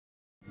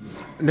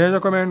Ladies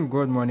and gentlemen,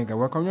 good morning and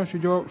welcome to your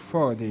studio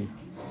for the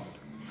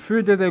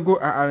few days ago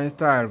I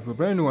installed the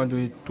brand new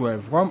Android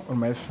 12 ROM on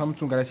my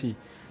Samsung Galaxy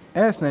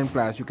S9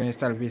 Plus. You can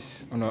install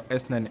this on our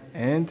S9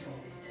 and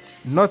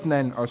Note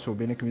 9 also.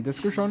 Beneath in the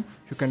description,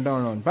 you can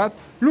download. But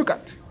look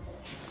at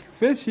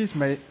this is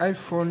my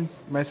iPhone,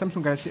 my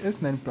Samsung Galaxy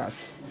S9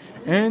 Plus,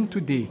 and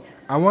today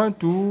I want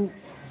to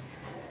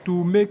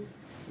make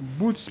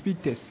boot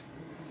speed test.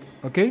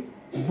 Okay,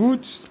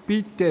 boot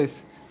speed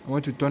test. I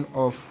want to turn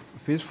off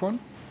this phone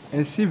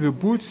and see the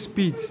boot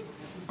speed.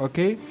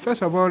 Okay,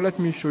 first of all, let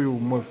me show you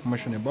more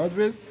information about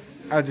this.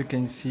 As you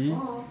can see,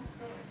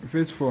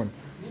 this phone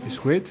is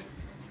great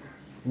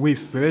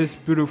with this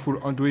beautiful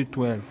Android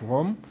 12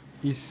 ROM.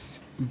 Is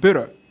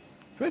better.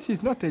 This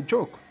is not a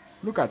joke.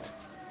 Look at,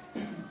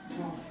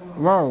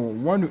 wow,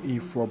 One UI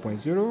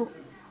 4.0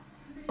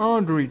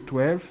 Android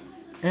 12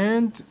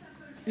 and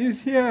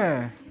is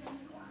here.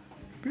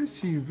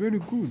 This is very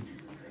good,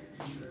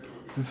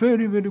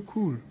 very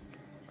cool.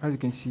 As you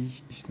can see,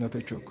 it's not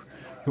a joke.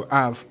 You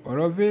have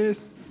all of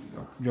this,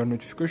 your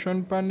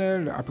notification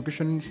panel, the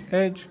application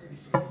edge,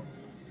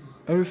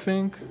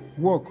 everything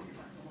work.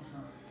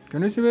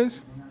 Can you see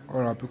this?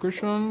 All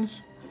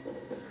applications,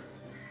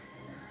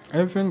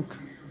 everything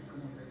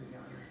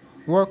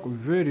work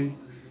very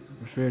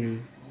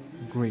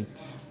great.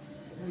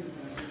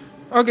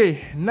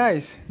 Okay,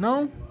 nice.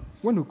 Now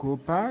when you go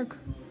back,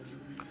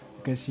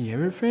 you can see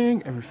everything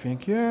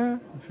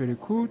here, very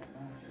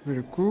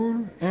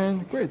cool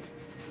and great.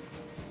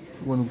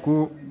 When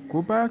you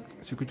go back,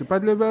 security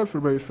pad level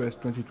February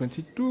 1st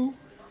 2022,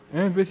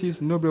 and this is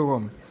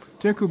NOBLEROM.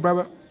 Thank you,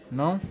 brother.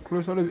 Now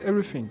close all of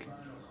everything.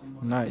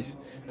 Nice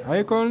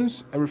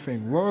icons,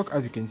 everything work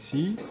as you can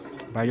see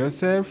by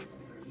yourself.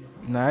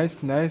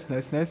 Nice. I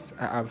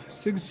have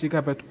 6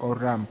 GB of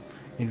RAM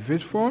in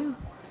this phone.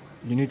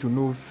 You need to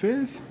know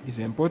this is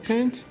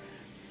important.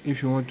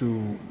 If you want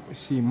to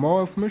see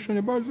more information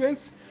about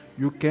this,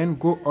 you can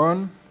go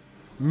on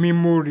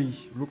memory.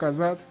 Look at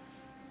that,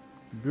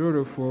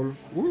 beautiful.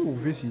 Ooh,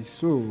 this is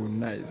so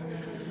nice.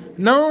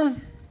 Now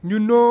you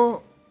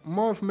know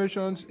more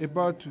information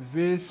about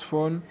this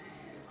phone.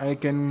 I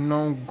can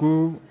now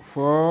go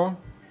for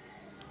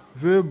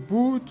the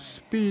boot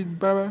speed,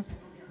 brother.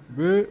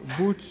 The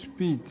boot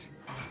speed,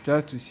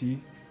 just to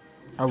see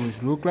how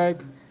it look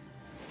like,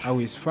 how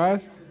it's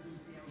fast,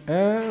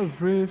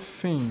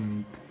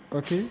 everything.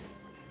 Okay,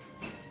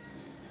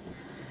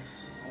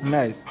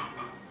 nice.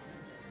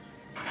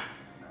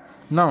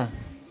 Now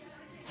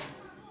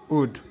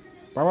hold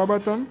power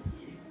button.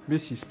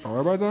 This is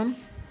power button.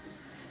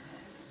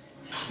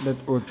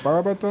 Let's hold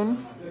power button.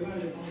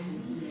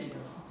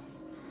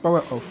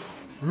 Power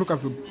off. Look at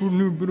the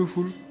new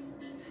beautiful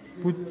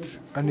boot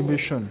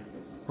animation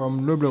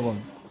from NOBLEROM.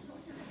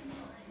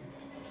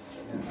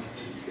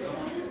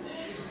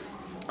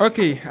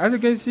 Okay, as you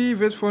can see,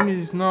 this phone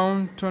is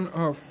now turned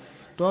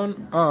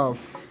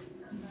off,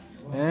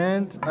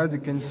 and as you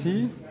can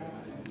see,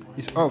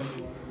 it's off.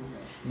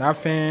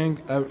 Nothing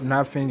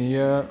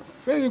here.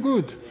 Very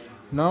good.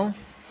 Now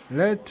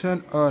let's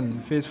turn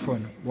on this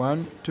phone.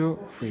 1, 2,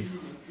 3.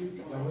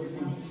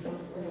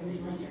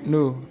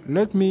 No,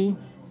 let me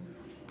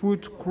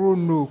put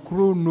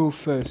chrono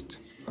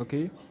first.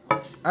 Okay,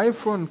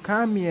 iPhone,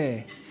 come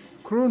here.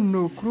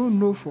 Chrono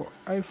for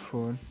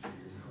iPhone.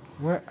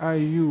 Where are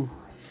you?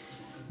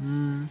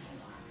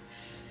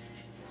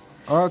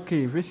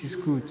 Okay, this is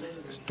good.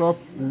 Stop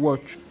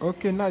watch.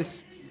 Okay,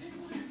 nice.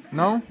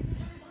 Now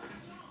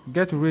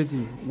get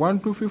ready. 1,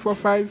 2, 3, 4,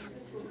 5.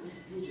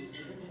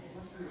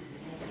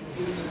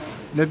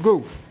 Let's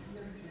go.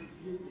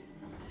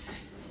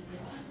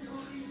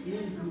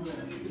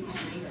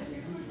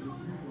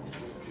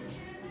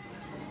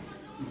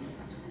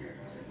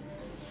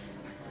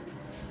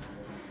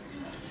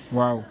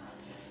 Wow,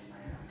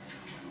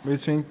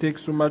 this thing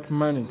takes so much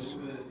money.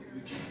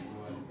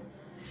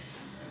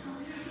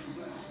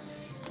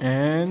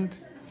 And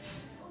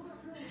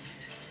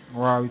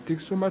wow, it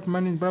takes so much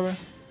money, brother.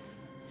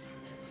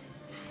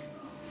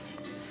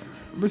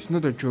 This is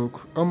not a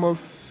joke.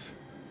 Almost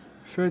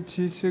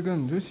 30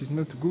 seconds. This is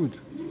not good.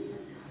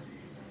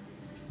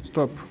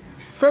 Stop.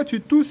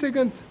 32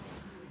 seconds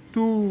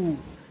to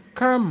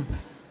come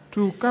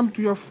to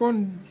your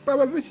phone,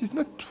 brother. This is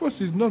not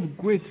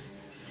great.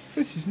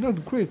 This is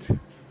not great.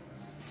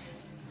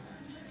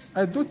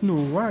 I don't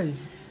know why.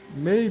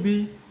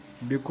 Maybe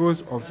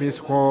because of this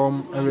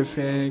ROM,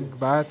 everything,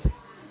 but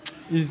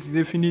it's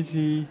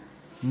definitely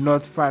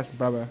not fast,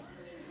 brother.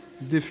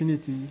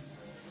 Definitely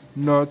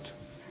not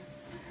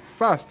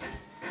fast.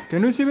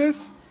 Can you see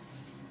this?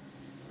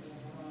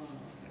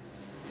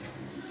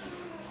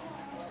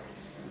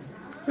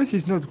 This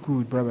is not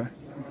good, brother.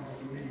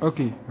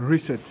 Okay,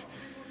 reset.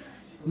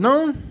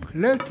 Now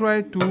let's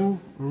try to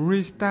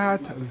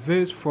restart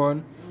this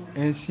phone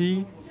and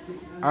see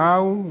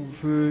how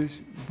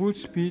the boot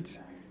speed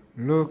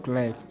look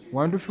like.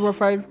 1, 2, 3, 4,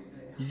 5,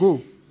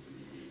 go.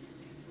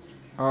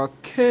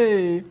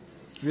 Okay,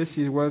 this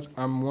is what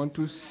I want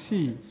to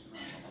see.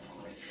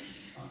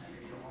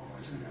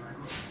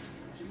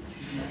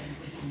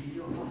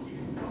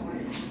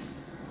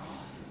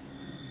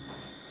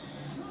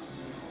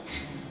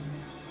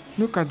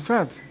 Look at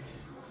that.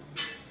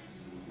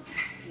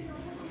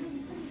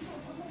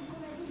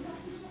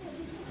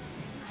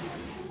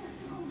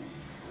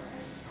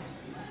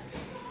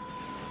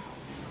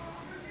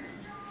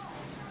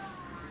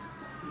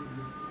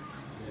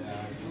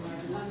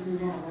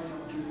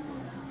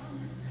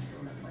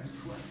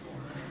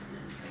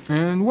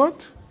 And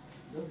what?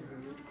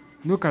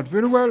 Look at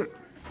very well.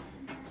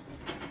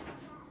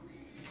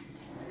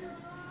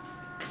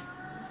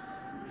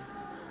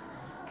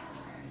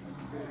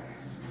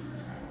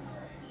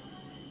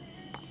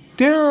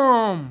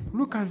 Damn!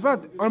 Look at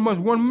that.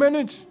 Almost 1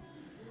 minute.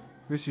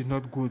 This is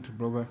not good,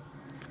 brother.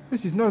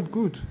 This is not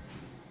good.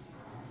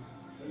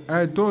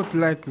 I don't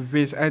like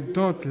this. I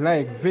don't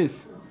like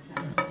this.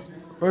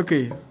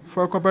 Okay,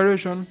 for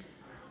comparison,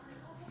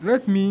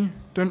 let me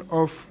turn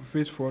off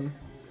this phone,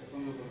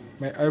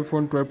 my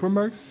iPhone 12 Pro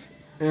Max,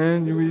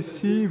 and you will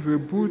see the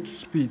boot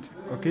speed.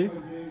 Okay,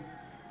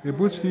 the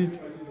boot speed.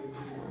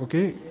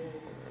 Okay,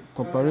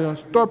 comparison.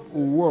 Stop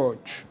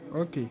watch.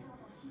 Okay,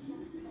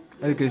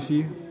 as you can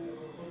see,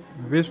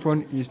 this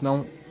phone is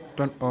now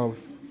turned off.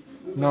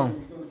 Now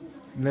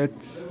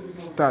let's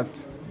start.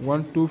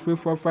 1 2 3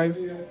 4 5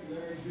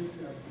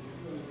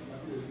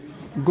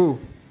 go.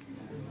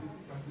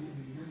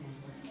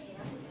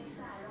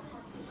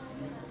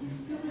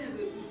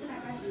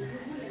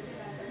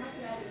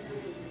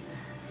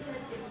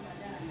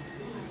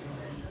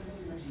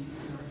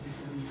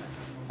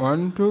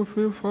 One, two,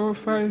 three, four,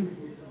 five.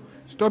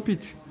 Stop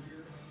it.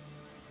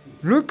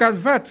 Look at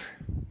that.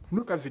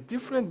 Look at the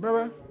difference,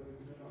 brother.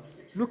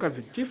 Look at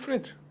the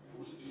difference.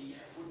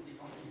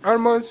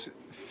 Almost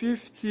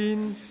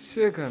 15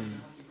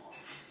 seconds.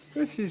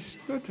 This is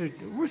not a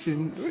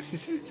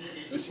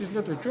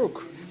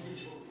joke.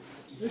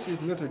 This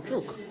is not a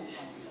joke.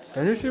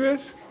 Can you see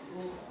this?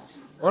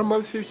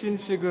 Almost 15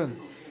 seconds.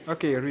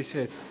 Okay,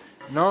 reset.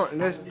 Now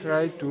let's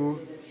try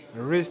to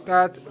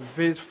restart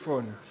this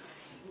phone.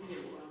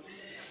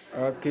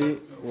 Okay,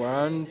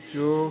 1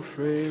 2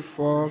 3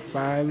 4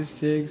 5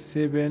 6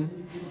 7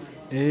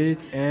 8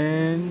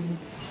 and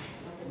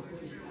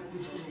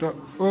stop.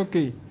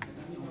 Okay,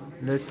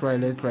 let's try.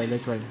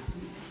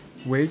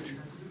 Wait.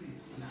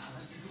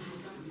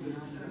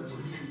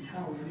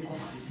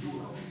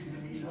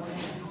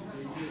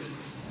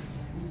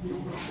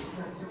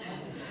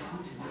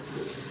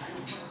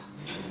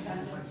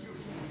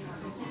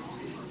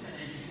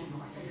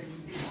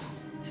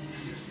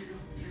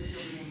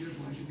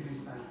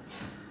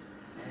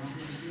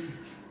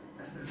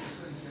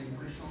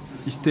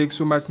 It takes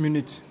so much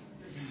minutes.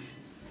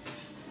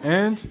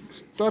 And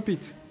stop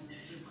it.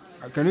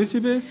 Can you see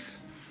this?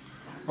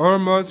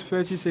 Almost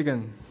 30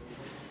 seconds.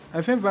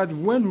 I think that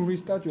when you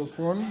restart your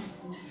phone,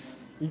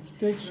 it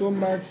takes so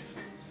much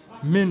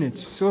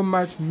minutes,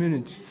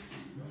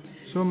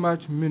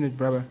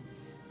 brother.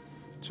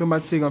 So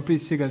much second,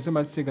 please second, so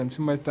much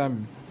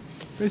time.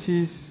 This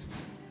is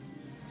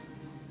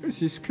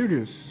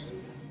curious.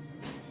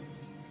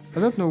 I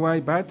don't know why,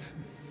 but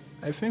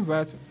I think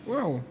that,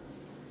 wow,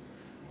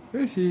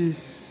 this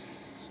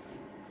is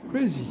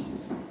crazy.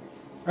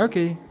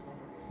 Okay,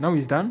 now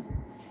it's done.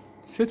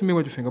 Say to me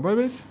what you think about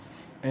this.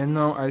 And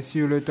now I see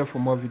you later for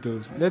more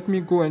videos. Let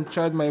me go and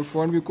charge my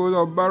phone because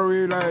of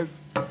battery life.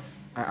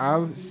 I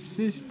have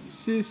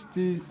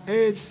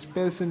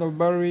 68% of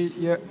battery.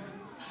 Yeah,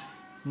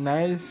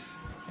 nice.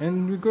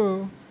 And we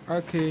go.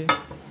 Okay.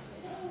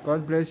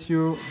 God bless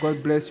you.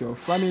 God bless your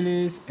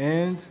families.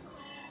 And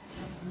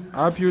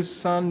happy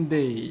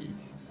Sunday.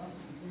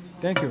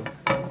 Thank you.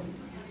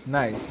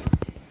 Nice.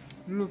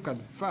 Look at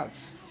that.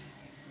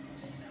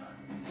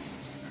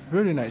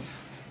 Really nice.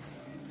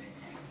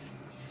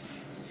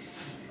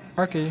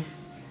 Okay.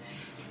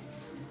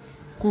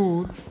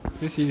 Cool.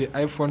 This is the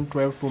iPhone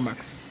 12 Pro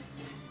Max.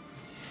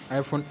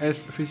 iPhone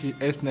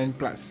S9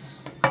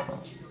 Plus.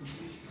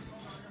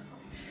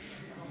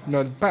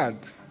 Not bad.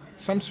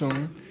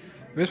 Samsung.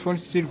 This phone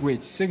is still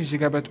great. 6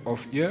 GB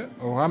of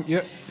RAM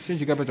here. 6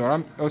 GB of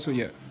RAM also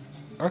here.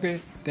 Okay.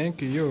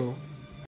 Thank you.